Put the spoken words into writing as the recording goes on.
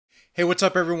Hey, what's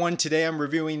up everyone? Today I'm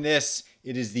reviewing this.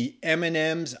 It is the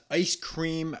M&M's ice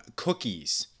cream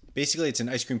cookies. Basically, it's an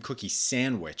ice cream cookie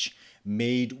sandwich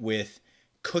made with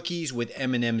cookies with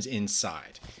M&M's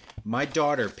inside. My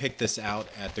daughter picked this out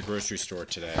at the grocery store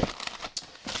today.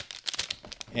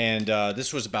 And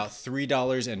this was about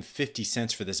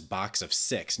 $3.50 for this box of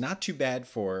 6. Not too bad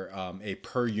for a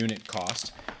per unit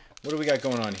cost. What do we got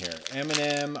going on here?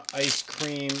 M&M ice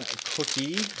cream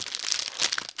cookie.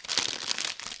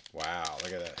 Wow,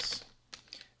 look at this.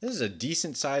 This is a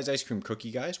decent sized ice cream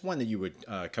cookie, guys. One that you would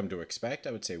come to expect.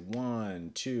 I would say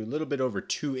 1, 2, a little bit over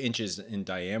 2 inches in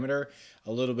diameter,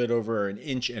 a little bit over 1.25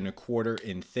 inches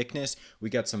in thickness. We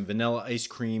got some vanilla ice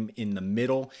cream in the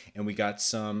middle, and we got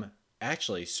some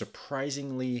actually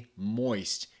surprisingly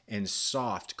moist and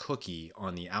soft cookie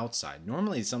on the outside.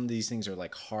 Normally some of these things are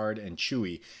like hard and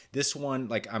chewy. This one,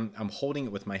 like I'm holding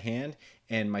it with my hand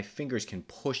and my fingers can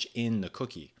push in the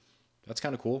cookie. That's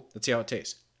kind of cool. Let's see how it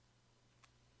tastes.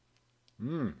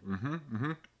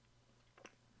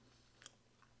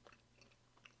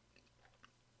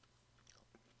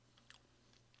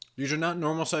 These are not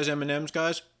normal size M&Ms,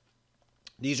 guys.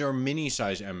 These are mini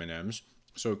size M&Ms,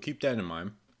 so keep that in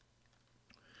mind.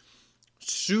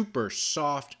 Super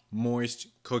soft, moist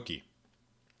cookie.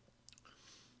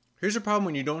 Here's the problem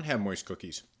when you don't have moist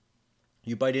cookies.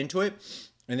 You bite into it,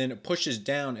 and then it pushes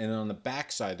down, and then on the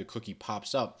back side, the cookie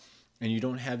pops up, and you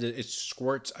don't have it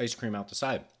squirts ice cream out the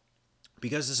side.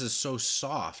 Because this is so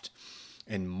soft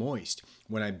and moist,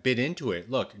 when I bit into it,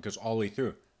 look, it goes all the way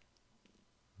through.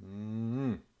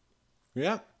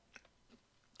 Yeah,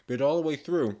 bit all the way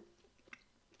through.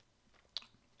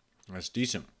 That's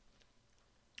decent.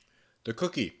 The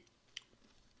cookie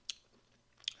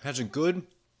has a good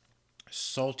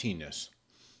saltiness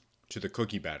to the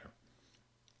cookie batter.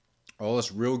 All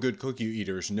us real good cookie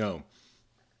eaters know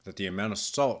that the amount of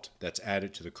salt that's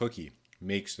added to the cookie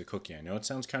makes the cookie. I know it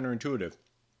sounds counterintuitive,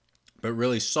 but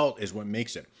really salt is what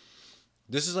makes it.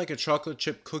 This is like a chocolate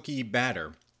chip cookie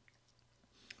batter.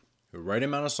 The right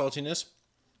amount of saltiness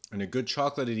and a good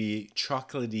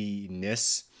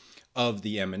chocolatiness of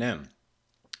the M&M.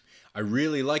 I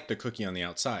really like the cookie on the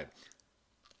outside.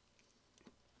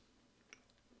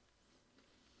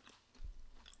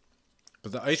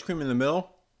 But the ice cream in the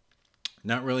middle,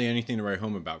 not really anything to write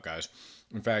home about, guys.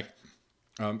 In fact,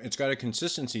 it's got a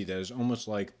consistency that is almost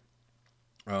like,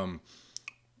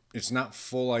 it's not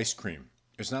full ice cream.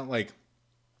 It's not like,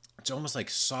 it's almost like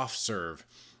soft serve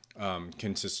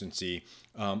consistency.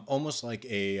 Almost like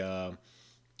a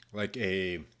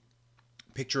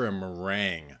picture a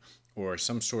meringue or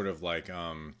some sort of like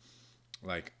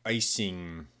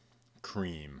icing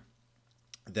cream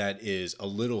that is a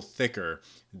little thicker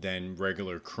than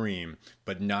regular cream,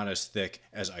 but not as thick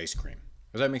as ice cream.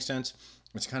 Does that make sense?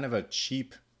 It's kind of a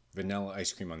cheap vanilla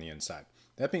ice cream on the inside.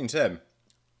 That being said,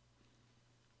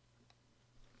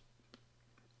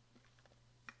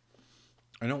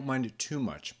 I don't mind it too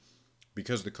much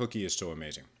because the cookie is so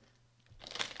amazing.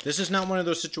 This is not one of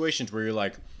those situations where you're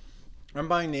like, I'm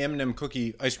buying the M&M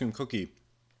cookie, ice cream cookie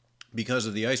because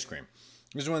of the ice cream.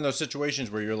 This is one of those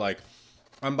situations where you're like,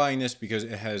 I'm buying this because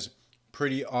it has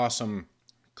pretty awesome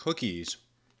cookies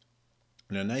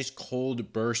and a nice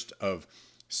cold burst of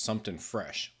something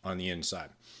fresh on the inside.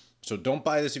 So don't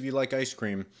buy this if you like ice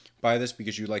cream. Buy this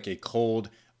because you like a cold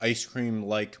ice cream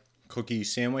like cookie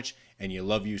sandwich and you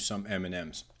love you some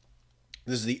M&Ms.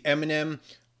 This is the M&M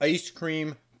ice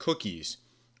cream cookies.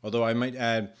 Although I might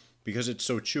add, because it's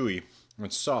so chewy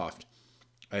and soft,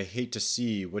 I hate to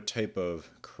see what type of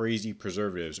crazy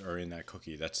preservatives are in that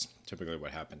cookie. That's typically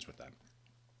what happens with that.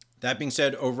 That being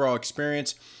said, overall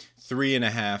experience,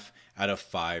 3.5 out of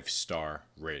 5-star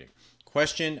rating.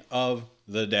 Question of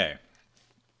the day.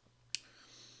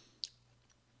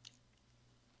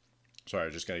 Sorry,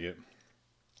 I just got to get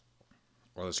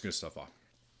all this good stuff off.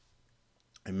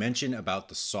 I mentioned about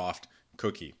the soft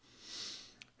cookie.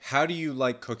 How do you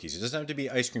like cookies? It doesn't have to be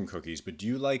ice cream cookies, but do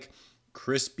you like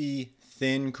crispy,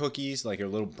 thin cookies, like a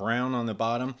little brown on the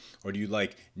bottom? Or do you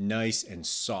like nice and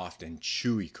soft and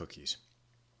chewy cookies?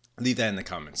 Leave that in the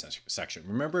comments section.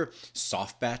 Remember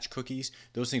soft batch cookies?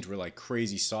 Those things were like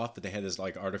crazy soft, but they had this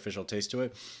like artificial taste to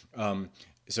it.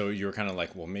 So you're kind of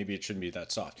like, well, maybe it shouldn't be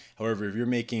that soft. However, if you're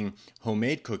making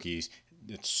homemade cookies,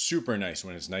 it's super nice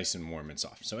when it's nice and warm and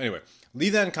soft. So anyway,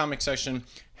 leave that in the comment section.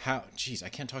 Geez, I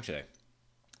can't talk today.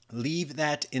 Leave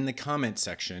that in the comment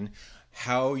section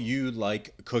how you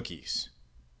like cookies.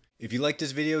 If you like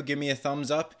this video, give me a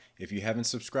thumbs up. If you haven't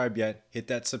subscribed yet, hit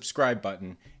that subscribe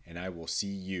button, and I will see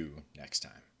you next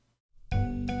time.